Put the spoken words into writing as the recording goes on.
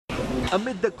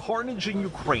Amid the carnage in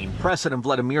Ukraine, President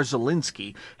Vladimir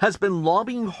Zelensky has been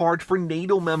lobbying hard for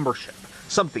NATO membership,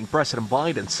 something President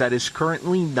Biden said is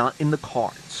currently not in the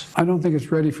cards. I don't think it's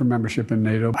ready for membership in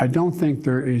NATO. I don't think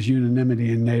there is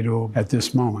unanimity in NATO at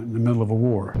this moment, in the middle of a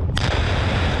war.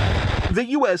 The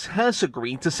U.S. has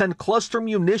agreed to send cluster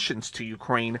munitions to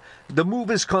Ukraine. The move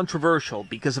is controversial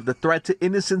because of the threat to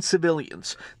innocent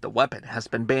civilians. The weapon has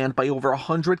been banned by over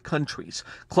 100 countries.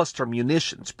 Cluster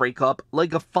munitions break up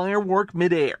like a firework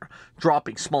midair,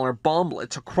 dropping smaller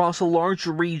bomblets across a large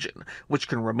region, which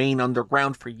can remain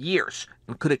underground for years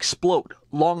and could explode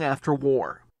long after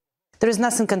war. There is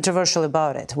nothing controversial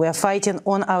about it. We are fighting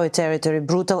on our territory,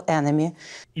 brutal enemy.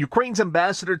 Ukraine's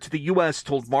ambassador to the U.S.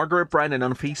 told Margaret Brennan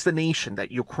on Face the Nation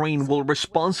that Ukraine will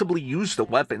responsibly use the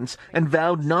weapons and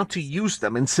vowed not to use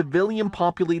them in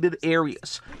civilian-populated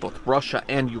areas. Both Russia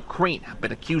and Ukraine have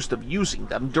been accused of using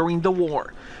them during the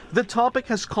war. The topic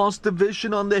has caused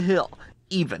division on the Hill,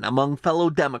 even among fellow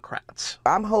Democrats.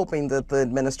 I'm hoping that the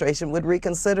administration would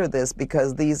reconsider this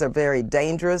because these are very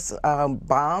dangerous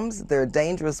bombs, they're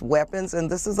dangerous weapons, and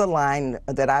this is a line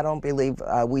that I don't believe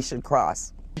we should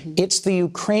cross. It's the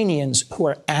Ukrainians who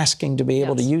are asking to be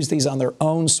able to use these on their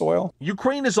own soil.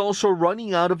 Ukraine is also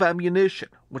running out of ammunition,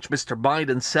 which Mr.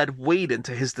 Biden said weighed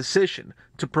into his decision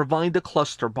to provide the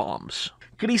cluster bombs.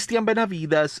 Christian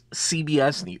Benavides,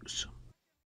 CBS News.